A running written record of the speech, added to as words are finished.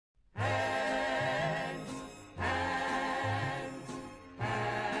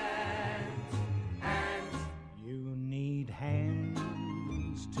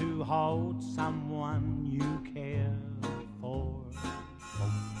hold someone you care for.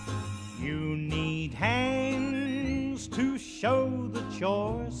 You need hands to show that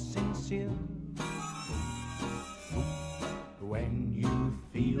you're sincere. When you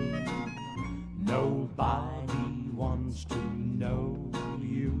feel nobody wants to know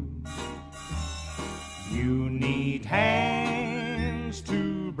you, you need hands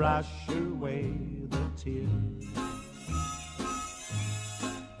to brush away the tears.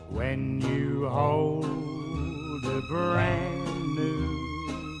 When you hold a brand new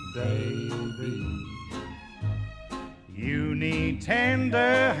baby, you need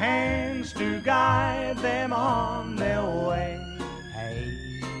tender hands to guide them on their way. Hey,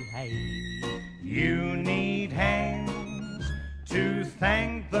 hey, you need hands to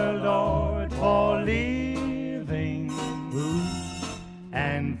thank the Lord for living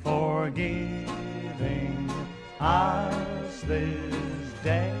and forgiving us this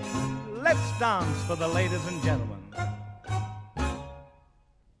day. Let's dance for the ladies and gentlemen.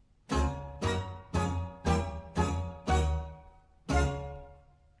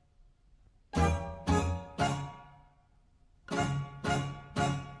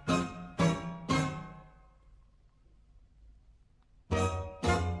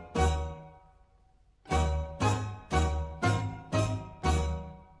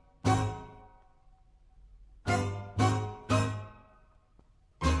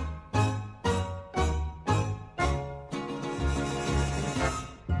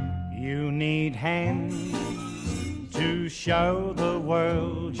 You need hands to show the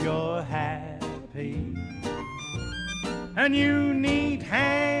world you're happy. And you need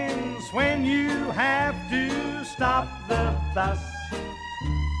hands when you have to stop the bus.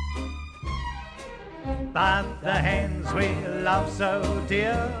 But the hands we love so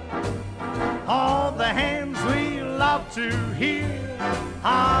dear, all the hands we love to hear,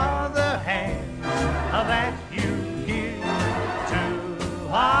 are